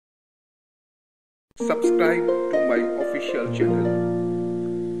Subscribe to my official channel.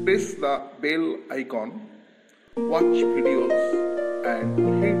 Press the bell icon, watch videos,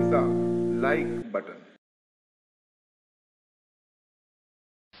 and hit the like button.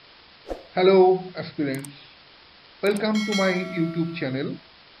 Hello aspirants, welcome to my YouTube channel.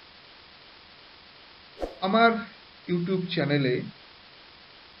 আমার YouTube চ্যানেলে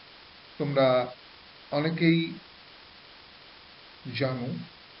তোমরা অনেকেই জানো,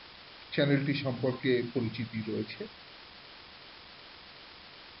 চ্যানেলটি সম্পর্কে পরিচিতি রয়েছে।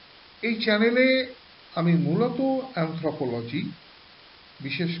 এই চ্যানেলে আমি মূলত অ্যানথ্রোপোলজি,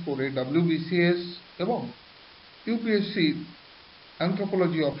 বিশেষ করে WBCS এবং ইউপিএসসি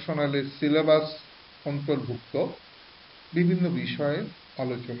অ্যানথ্রোপোলজি অপশনালের সিলেবাস অন্তর্ভুক্ত বিভিন্ন বিষয়ে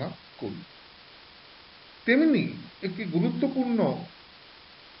আলোচনা করি। তেমনি একটি গুরুত্বপূর্ণ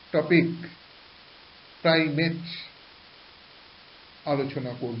টপিক প্রাইমেট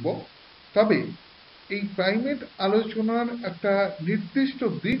আলোচনা করব। তবে এই প্রাইমেট আলোচনার একটা নির্দিষ্ট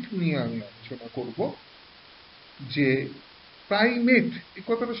দিক নিয়ে আমি আলোচনা করব, যে প্রাইমেট এই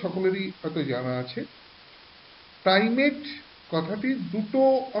কথাটা সকলেরই হয়তো জানা আছে। প্রাইমেট কথাটি দুটো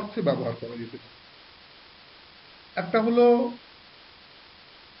অর্থে ব্যবহার করা যেতে পারে। একটা হলো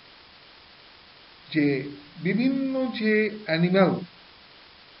যে বিভিন্ন যে অ্যানিম্যাল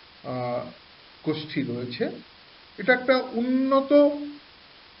গোষ্ঠী রয়েছে, এটা একটা উন্নত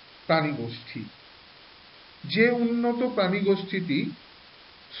প্রাণী গোষ্ঠী, যে উন্নত প্রাণী গোষ্ঠীটি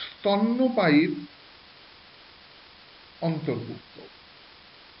স্তন্যপায়ীর অন্তর্ভুক্ত।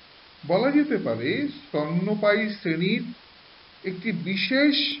 বলা যেতে পারে স্তন্যপায়ী শ্রেণীর একটি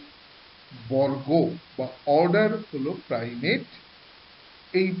বিশেষ বর্গ বা অর্ডার হলো প্রাইমেট।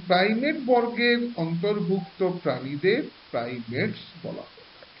 এই প্রাইমেট বর্গের অন্তর্ভুক্ত প্রাণীদের প্রাইমেটস বলা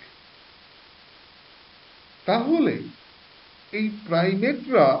হয়ে থাকে। তাহলে এই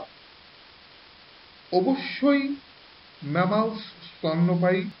প্রাইমেটরা অবশ্যই ম্যামালস,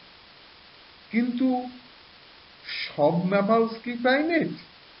 স্তন্যপায়ী, কিন্তু সব ম্যামালস কি প্রাইমেট?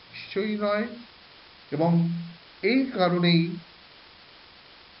 নিশ্চয়ই নয়। এবং এই কারণেই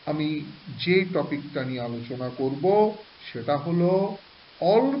আমি যে টপিকটা নিয়ে আলোচনা করব সেটা হলো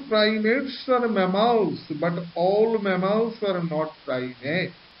all primates are mammals but all mammals are not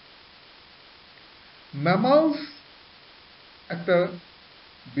primate. mammals একটা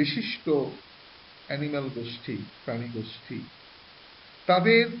বিশিষ্ট অ্যানিম্যাল গোষ্ঠী, প্রাণী গোষ্ঠী।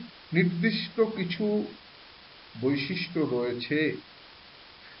 তাদের নির্দিষ্ট কিছু বৈশিষ্ট্য রয়েছে,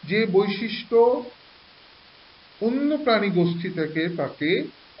 যে বৈশিষ্ট্য অন্য প্রাণী গোষ্ঠী থেকে তাকে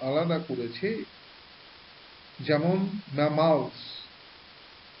আলাদা করেছে। যেমন ম্যামালস,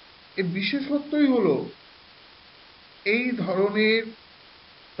 এর বিশেষত্বই হলো এই ধরনের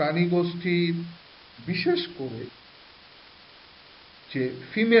প্রাণী গোষ্ঠীর বিশেষ করে যে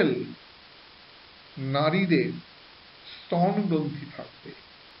ফিমেল নারীদের স্তন গ্রন্থি থাকবে,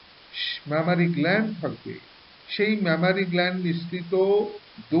 ম্যামারি গ্ল্যান্ড থাকবে। সেই ম্যামারি গ্ল্যান্ড মিশ্রিত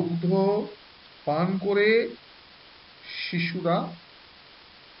দুগ্ধ পান করে শিশুরা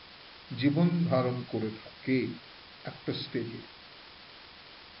জীবন ধারণ করে থাকে একটা স্টেজে।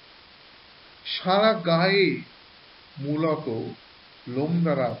 সারা গায়ে মূলত লোম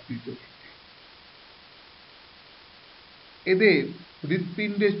দ্বারা আবৃত থাকে। এদের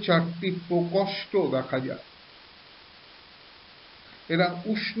হৃৎপিণ্ডের 4টি প্রকোষ্ঠ দেখা যায়। এরা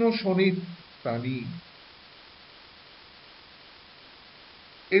উষ্ণ শনির প্রাণী।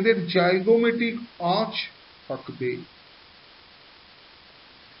 এদের জাইগোমেটিক আঁচ থাকবে।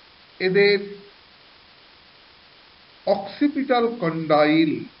 এদের অক্সিপিটাল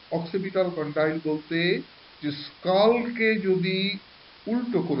কন্ডাইল, অক্সিপিটাল কন্ডাইল বলতে যে স্কালকে যদি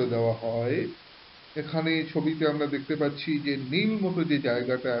উল্টো করে দেওয়া হয়, এখানে ছবিতে আমরা দেখতে পাচ্ছি যে নীল মতো যে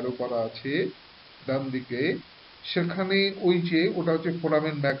জায়গাটা অ্যারো করা আছে ডান দিকে, সেখানে ওই যে ওটা হচ্ছে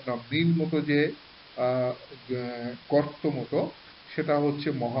ফোরামেন ম্যাগনাম, নীল মতো যে গর্ত মতো, সেটা হচ্ছে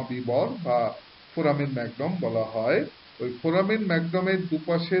মহাবিবর বা ফোরামেন ম্যাগনাম বলা হয়। ওই ফোরামেন ম্যাগনামের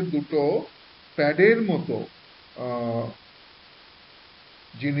দুপাশে দুটো প্যাডের মতো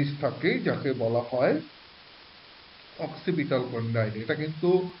জিনিস থাকে, যাকে বলা হয় অক্সিপিটাল কন্ডাইল। এটা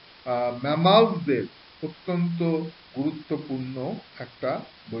কিন্তু ম্যামালসদের অত্যন্ত গুরুত্বপূর্ণ একটা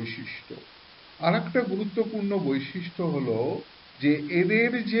বৈশিষ্ট্য। আর একটা গুরুত্বপূর্ণ বৈশিষ্ট্য হলো যে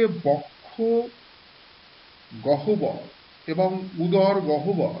এদের যে বক্ষ গহ্বর এবং উদর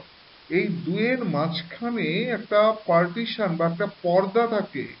গহ্বর, এই দুয়ের মাঝখানে একটা পার্টিশন বা একটা পর্দা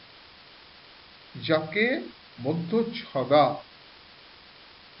থাকে, যাকে মধ্যচ্ছদা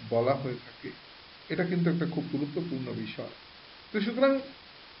বলা হয়ে থাকে। এটা কিন্তু একটা খুব গুরুত্বপূর্ণ বিষয়। তো সুতরাং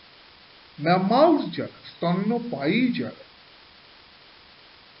ম্যামালস যারা, স্তন্যপায়ী যারা,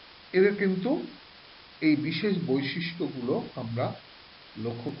 এদের কিন্তু এই বিশেষ বৈশিষ্ট্যগুলো আমরা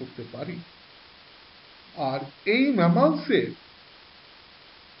লক্ষ্য করতে পারি। আর এই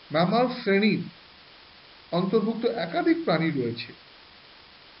ম্যামাল শ্রেণীর অন্তর্ভুক্ত একাধিক প্রাণী রয়েছে।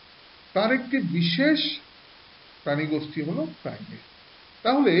 তার একটি বিশেষ প্রাণীগোষ্ঠী হলো প্রাইমেট।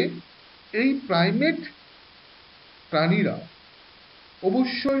 তাহলে এই প্রাইমেট প্রাণীরা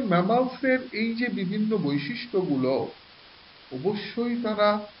অবশ্যই ম্যামালসের এই যে বিভিন্ন বৈশিষ্ট্যগুলো, অবশ্যই তারা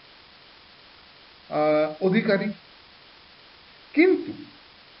অধিকারী। কিন্তু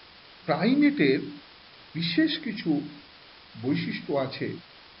প্রাইমেটের বিশেষ কিছু বৈশিষ্ট্য আছে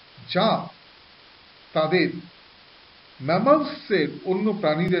যা তাদের ম্যামালসের অন্য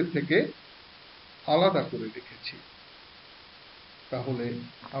প্রাণীদের থেকে আলাদা করে রেখেছে। তাহলে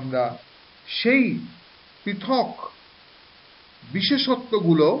আমরা সেই পৃথক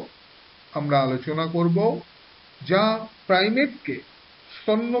বিশেষত্বগুলো আমরা আলোচনা করব যা প্রাইমেটকে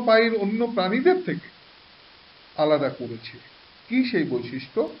স্তন্যপায়ীর অন্য প্রাণীদের থেকে আলাদা করেছে। কি সেই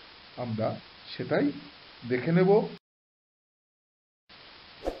বৈশিষ্ট্য আমরা সেটাই দেখে নেব।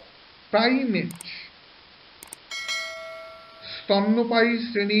 প্রাইমেট স্তন্যপায়ী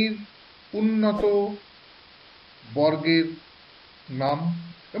শ্রেণীর উন্নত বর্গের নাম,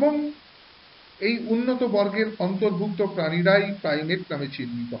 এবং এই উন্নত বর্গের অন্তর্ভুক্ত প্রাণীরাই প্রাইমেট নামে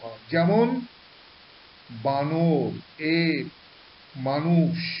চিহ্নিত হয়। যেমন বানর, এপ,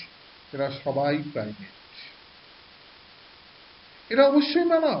 মানুষ, এরা সবাই প্রাইমেট। এরা অবশ্যই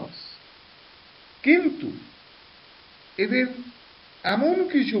ম্যামালস, কিন্তু এদের এমন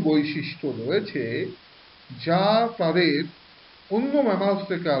কিছু বৈশিষ্ট্য রয়েছে যা তাদের অন্য ম্যামালস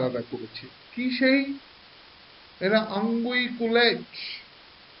থেকে আলাদা করেছে। কি সেই? এরা আঙ্গুইকুলেট।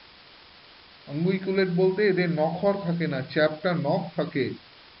 আঙ্গুইকুলেট বলতে এদের নখর থাকে না, চ্যাপ্টা নখ থাকে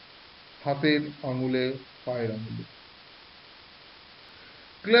হাতের আঙুলে, পায়ের আঙুলে।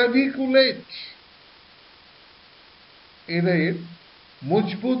 ক্ল্যাভিকুলেট, এদের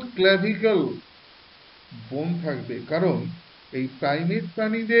মজবুত ক্ল্যাভিকল বোন থাকবে, কারণ এই প্রাইমেট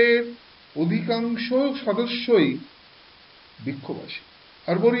প্রাণীদের অধিকাংশ সদস্যই বৃক্ষবাসী,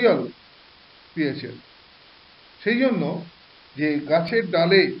 আর্বোরিয়াল ক্রিয়েচার। সেই জন্য যে গাছের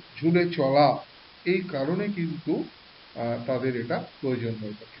ডালে ঝুলে চলা, এই কারণে কিন্তু তাদের এটা প্রয়োজন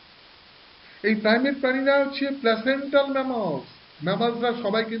হয়ে থাকে। এই প্রাইমেট প্রাণীরা হচ্ছে প্ল্যাসেন্টাল ম্যামালস। ম্যামালসরা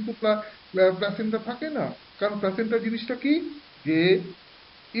সবাই কিন্তু প্ল্যাসেন্টা থাকে না, কারণ প্ল্যাসেন্টা জিনিসটা কি? যে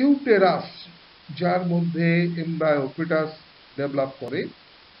ইউটেরাস, যার মধ্যে এমব্রায়ো ফিটাস ডেভেলপ করে,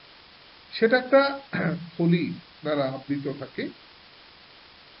 সেটা একটা থলি দ্বারা আবৃত থাকে,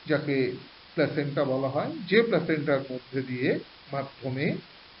 যাকে প্ল্যাসেন্টা বলা হয়। যে প্ল্যাসেন্টার মধ্যে দিয়ে মাধ্যমে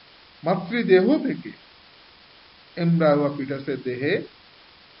মাতৃদেহ থেকে এমব্রায়ো ফিটাসের দেহে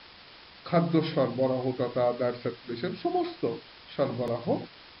খাদ্য সরবরাহ তথা ব্লাড সার্কুলেশন সমস্ত সরবরাহ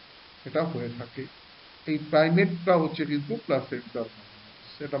এটা হয়ে থাকে। এই প্রাইমেটটা হচ্ছে কিন্তু প্লাসেন্টাল ম্যামালস,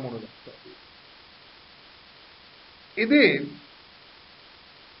 সেটা মনে রাখতে হবে। এদের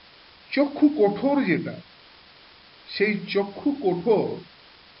চক্ষু কোঠর যেটা, সেই চক্ষু কোঠর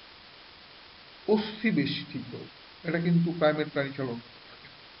অস্থি বেষ্টিত। এটা কিন্তু প্রাইমেট প্রাণী ছাড়া অন্য থাকে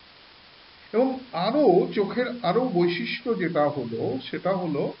না। এবং আরো চোখের আরো বৈশিষ্ট্য যেটা হলো, সেটা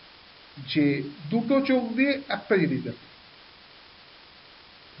হলো যে দুটো চোখ দিয়ে একটা জিনিস দেখে,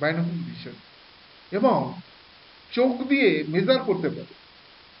 বাইনোকুলার ভিশন, এবং চোখ দিয়ে মেজার করতে পারে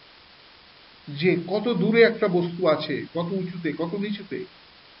যে কত দূরে একটা বস্তু আছে, কত উঁচুতে, কত নিচুতে,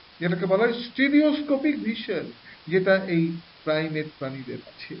 যেটাকে বলা হয় স্টিরিওস্কোপিক ভিশন, যেটা এই প্রাইমেট প্রাণীদের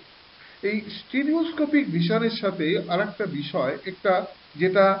আছে। এই স্টিরিওস্কোপিক ভিশনের সাথে আরেকটা বিষয়, একটা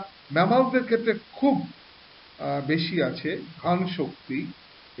যেটা ম্যামালদের ক্ষেত্রে খুব বেশি আছে, ঘ্রাণ শক্তি।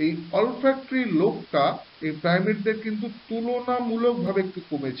 এই অলফ্যাক্টরি লোকটা এই প্রাইমেটদের কিন্তু তুলনামূলকভাবে একটু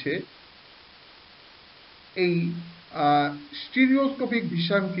কমেছে। এই স্টিরিওস্কোপিক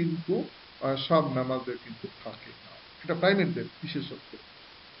ভিশন কিন্তু সব ম্যামালদের কিন্তু থাকে না, এটা প্রাইমেটদের বিশেষত্ব।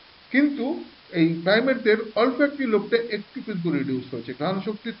 কিন্তু এই প্রাইমেটদের অলফ্যাক্টরি লোকটা একটু কিন্তু রিডিউস হয়েছে, ঘ্রাণ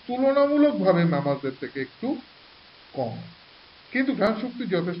শক্তি তুলনামূলকভাবে ম্যামালদের থেকে একটু কম। কিন্তু ঘ্রাণ শক্তি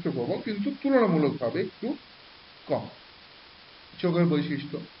যথেষ্ট প্রবল, কিন্তু তুলনামূলকভাবে একটু কম। চোখের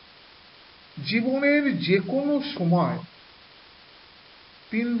বৈশিষ্ট্য, জীবনের যে কোনো সময়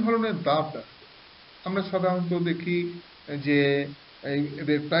তিন ধরনের দাঁত দেখা যায়। আমরা সাধারণত দেখি যে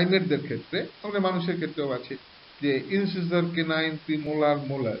এদের প্রাইমেটদের ক্ষেত্রে, আমাদের মানুষের ক্ষেত্রেও আছে, যে ইনসিজার, কেনাইন, প্রিমোলার,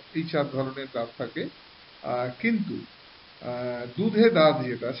 মোলার, এই চার ধরনের দাঁত থাকে। কিন্তু দুধে দাঁত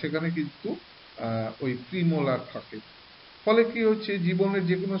যেটা, সেখানে কিন্তু ওই প্রিমোলার থাকে। ফলে কি হচ্ছে, জীবনের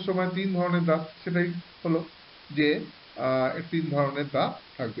যে কোনো সময় তিন ধরনের দাঁত, সেটাই হলো যে তিন ধরনের দাঁত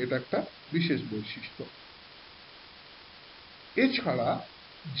থাকবে, এটা একটা বিশেষ বৈশিষ্ট্য। এছাড়া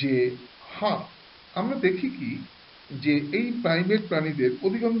যে হাত, আমরা দেখি কি যে এই প্রাইমেট প্রাণীদের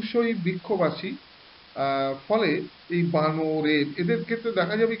অধিকাংশই বৃক্ষবাসী, ফলে এই বানর এদের ক্ষেত্রে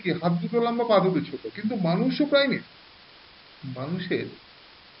দেখা যাবে কি হাত দুটো লম্বা পা দুটো ছোট, কিন্তু মানুষও প্রাইমেট, মানুষের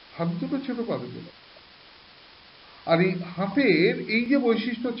হাত দুটো ছোট পা দুটো লম্বা। আর এই হাতের এই যে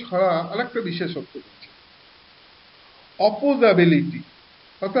বৈশিষ্ট্য ছাড়া আরেকটা বিশেষত্ব রয়েছে, অপোজাবিলিটি,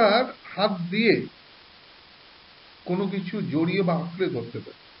 অর্থাৎ হাত দিয়ে কোনো কিছু জড়িয়ে বা আঁকড়ে ধরতে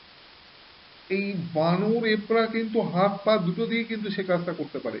পারে। এই বানর এবড়া কিন্তু হাত পা দুটো দিয়ে কিন্তু সে কাজটা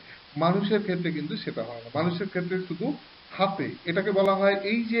করতে পারে, মানুষের ক্ষেত্রে কিন্তু সেটা হয় না। মানুষের ক্ষেত্রে শুধু হাতে, এটাকে বলা হয়,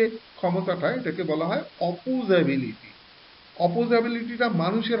 এই যে ক্ষমতাটা, এটাকে বলা হয় অপোজাবিলিটি। অপোজাবিলিটিটা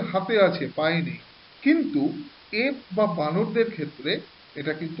মানুষের হাতে আছে, পায়ে নেই, কিন্তু এপ বা বানরদের ক্ষেত্রে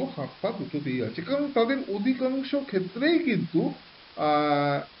এটা কিন্তু হাত পা দুটোতেই আছে, কারণ তাদের অধিকাংশ ক্ষেত্রেই কিন্তু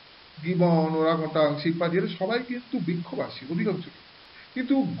আহ গিবন, ওরাংওটাং, শিম্পাঞ্জি সবাই কিন্তু বৃক্ষবাসী অধিকাংশ ক্ষেত্রে।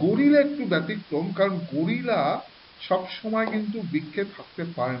 কিন্তু গরিলা একটু ব্যতিক্রম, কারণ গরিলা সব সময় কিন্তু বৃক্ষে থাকতে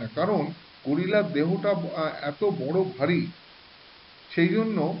পারে না, কারণ গরিলার দেহটা এত বড় ভারী, সেই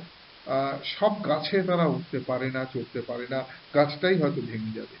জন্য সব গাছে তারা উঠতে পারে না, চড়তে পারে না, গাছটাই হয়তো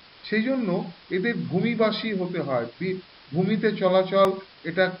ভেঙে যাবে। সেই জন্য এদের ভূমিবাসী হতে হয়, ভূমিতে চলাচল,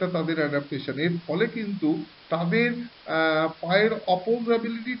 এটা একটা তাদের অ্যাডাপ্টেশন। এর ফলে কিন্তু তাদের পায়ের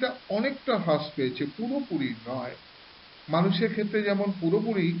অপোজাবিলিটিটা অনেকটা হ্রাস পেয়েছে, পুরোপুরি নয়। মানুষের ক্ষেত্রে যেমন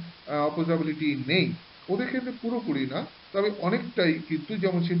পুরোপুরি অপোজাবিলিটি নেই, ওদের ক্ষেত্রে পুরোপুরি না, তবে অনেকটাই কিন্তু,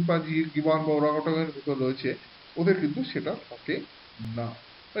 যেমন শিম্পাঞ্জি, গিবন বা ওরাংওটাংয়ের মতো রয়েছে, ওদের কিন্তু সেটা থাকে না।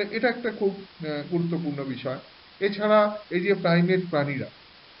 এটা একটা খুব গুরুত্বপূর্ণ বিষয়। এছাড়া এই যে প্রাইমেট প্রাণীরা,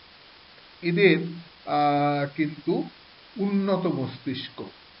 এদের কিন্তু উন্নত মস্তিষ্ক,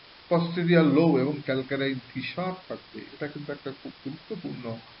 পস্টেরিয়ার লোব এবং ক্যালকারাইন ফিশার থাকবে, এটা কিন্তু একটা খুব গুরুত্বপূর্ণ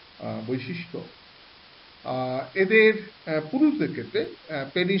বৈশিষ্ট্য। এদের পুরুষদের ক্ষেত্রে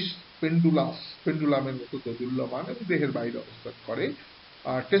পেনিস পেন্ডুলামের মতো দোদুল্যমান এবং দেহের বাইরে অবস্থান করে।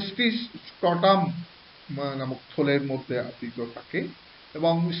 টেস্টিস স্ক্রটাম নামক থলের মধ্যে আবৃত থাকে,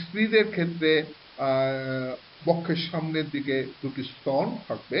 এবং স্ত্রীদের ক্ষেত্রে বক্ষের সামনের দিকে দুটি স্তন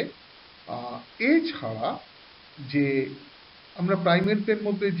থাকবে। এছাড়া যে আমরা প্রাইমেটদের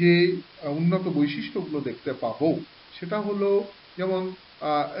মধ্যে যে উন্নত বৈশিষ্ট্যগুলো দেখতে পাবো, সেটা হলো যেমন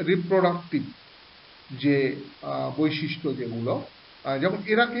রিপ্রোডাক্টিভ যে বৈশিষ্ট্য যেগুলো, যেমন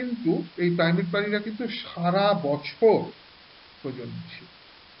এরা কিন্তু, এই প্রাইমেট প্রাণীরা কিন্তু সারা বছর প্রজননশীল।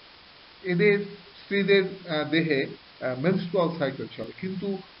 এদের স্ত্রীদের দেহে মেনস্ট্রুয়াল সাইকেল চলে, কিন্তু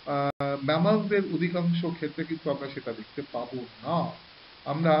ম্যামালদের অধিকাংশ ক্ষেত্রে কিন্তু আমরা সেটা দেখতে পাবো না।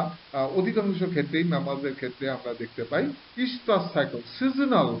 আমরা অধিকাংশ ক্ষেত্রেই ম্যামালদের ক্ষেত্রে আমরা দেখতে পাই ইস্টার সাইকেল,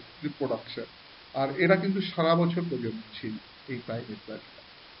 সিজনাল রিপ্রোডাকশন, আর এরা কিন্তু সারা বছর প্রজননশীল এই প্রাইমেট প্রাণীরা।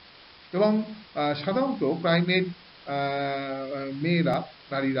 এবং সাধারণত প্রাইমেট মেয়েরা,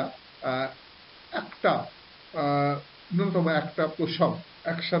 নারীরা একটা ন্যূনতম একটা প্রসব,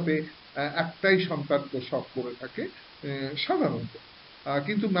 একসাথে একটাই সন্তান প্রসব করে থাকে সাধারণত।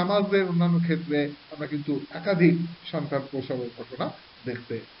 কিন্তু ম্যামালদের অন্যান্য ক্ষেত্রে আমরা কিন্তু একাধিক সন্তান প্রসবের ঘটনা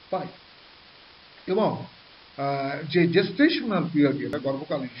দেখতে পাই। এবং যে জেস্টেশনাল পিরিয়ড, যেটা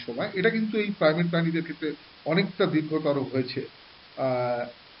গর্ভকালীন সময়, এটা কিন্তু এই প্রাইমেট প্রাণীদের ক্ষেত্রে অনেকটা দীর্ঘতর হয়েছে।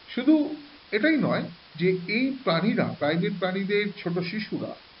 শুধু এটাই নয় যে এই প্রাণীরা, প্রাইমেট প্রাণীদের ছোট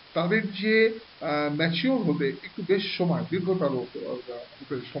শিশুরা, তাদের যে ম্যাচিওর হতে একটু বেশ সময়, দীর্ঘতর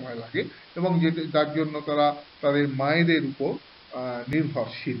হতে সময় লাগে, এবং যার জন্য তারা তাদের মায়েদের উপর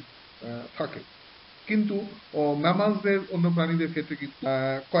নির্ভরশীল থাকে। কিন্তু ম্যামালসদের, অন্য প্রাণীদের ক্ষেত্রে কিন্তু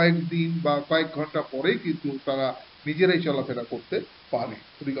কয়েকদিন বা কয়েক ঘন্টা পরেই কিন্তু তারা নিজেরাই চলাফেরা করতে পারে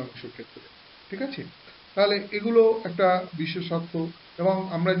অধিকাংশ ক্ষেত্রে। ঠিক আছে, তাহলে এগুলো একটা বিশেষত্ব। এবং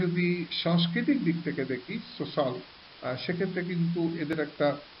আমরা যদি সাংস্কৃতিক দিক থেকে দেখি, সোশ্যাল, সেক্ষেত্রে কিন্তু এদের একটা,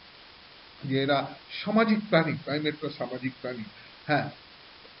 যে এরা সামাজিক প্রাণী, প্রাইমেটরা সামাজিক প্রাণী। হ্যাঁ,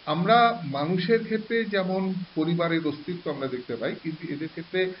 আমরা মানুষের ক্ষেত্রে যেমন পরিবারের অস্তিত্ব আমরা দেখতে পাই, কিন্তু এদের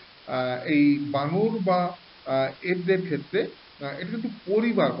ক্ষেত্রে এই বানর বা এদের ক্ষেত্রে এটা কিন্তু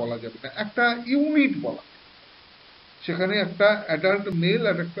পরিবার বলা যাবে না, একটা ইউনিট বলা। সেখানে একটা অ্যাডাল্ট মেল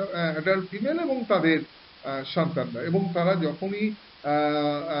আর একটা অ্যাডাল্ট ফিমেল এবং তাদের সন্তানরা, এবং তারা যখনই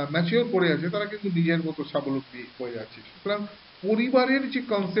ম্যাচিওর করে আছে, তারা কিন্তু নিজের মতো স্বাবলম্বী হয়ে আছে। সুতরাং পরিবারের যে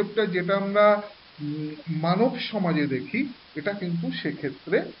কনসেপ্টটা, যেটা আমরা মানব সমাজে দেখি, এটা কিন্তু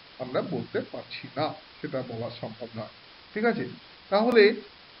সেক্ষেত্রে আমরা বলতে পারছি না, সেটা বলা সম্ভব নয়। ঠিক আছে, তাহলে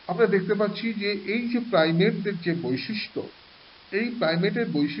আমরা দেখতে পাচ্ছি যে এই যে প্রাইমেটদের যে বৈশিষ্ট্য, এই প্রাইমেটের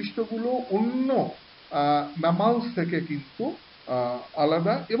বৈশিষ্ট্যগুলো অন্য ম্যামালস থেকে কিন্তু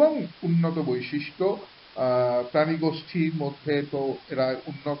আলাদা এবং উন্নত বৈশিষ্ট্য। প্রাণীগোষ্ঠীর মধ্যে তো এরা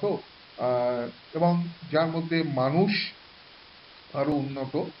উন্নত, এবং যার মধ্যে মানুষ আরো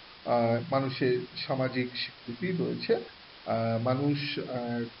উন্নত। মানুষের সামাজিক স্বীকৃতি রয়েছে, মানুষ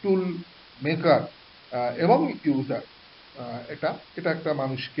টুল মেকার এবং ইউজার। এটা এটা একটা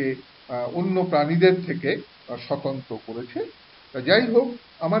মানুষকে অন্য প্রাণীদের থেকে স্বতন্ত্র করেছে। যাই হোক,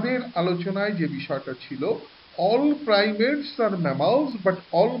 আমাদের আলোচনায় যে বিষয়টা ছিল all primates R mammals but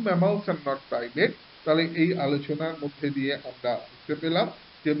all mammals are not primate, তাহলে এই আলোচনার মধ্যে দিয়ে আমরা বুঝতে পেলাম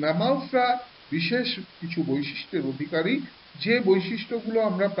যে ম্যামালসরা বিশেষ কিছু বৈশিষ্ট্যের অধিকারী, যে বৈশিষ্ট্যগুলো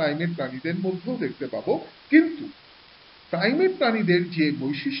আমরা প্রাইমেট প্রাণীদের মধ্যেও দেখতে পাবো, কিন্তু প্রাইমেট প্রাণীদের যে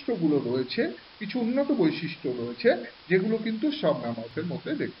বৈশিষ্ট্যগুলো রয়েছে, কিছু উন্নত বৈশিষ্ট্য রয়েছে যেগুলো কিন্তু সব ম্যামালসের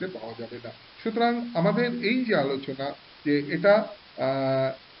মধ্যে দেখতে পাওয়া যাবে না। সুতরাং আমাদের এই যে আলোচনা, যে এটা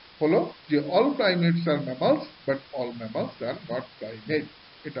হলো যে all primates R mammals but all mammals are not primate,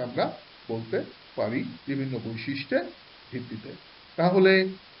 এটা আমরা বলতে পারি বিভিন্ন বৈশিষ্ট্যের ভিত্তিতে। তাহলে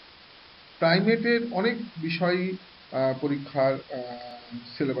প্রাইমেটের অনেক বিষয়ই পরীক্ষার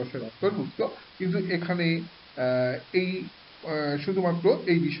সিলেবাসের অন্তর্ভুক্ত, কিন্তু এখানে এই শুধুমাত্র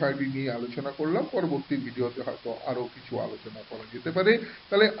এই বিষয়টি নিয়ে আলোচনা করলাম। পরবর্তী ভিডিওতে হয়তো আরো কিছু আলোচনা করা যেতে পারে।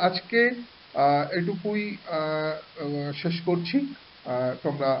 তাহলে আজকে এটুকুই শেষ করছি।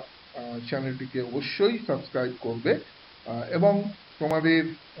 তোমরা চ্যানেলটিকে অবশ্যই সাবস্ক্রাইব করবে এবং তোমাদের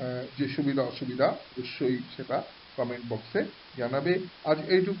যে সুবিধা অসুবিধা অবশ্যই সেটা কমেন্ট বক্সে জানাবে। আজ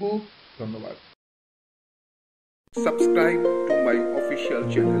এইটুকু, ধন্যবাদ। Subscribe to my official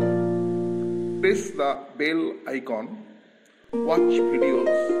channel. Press the bell icon, watch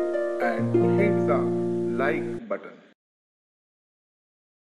videos, and hit the like button.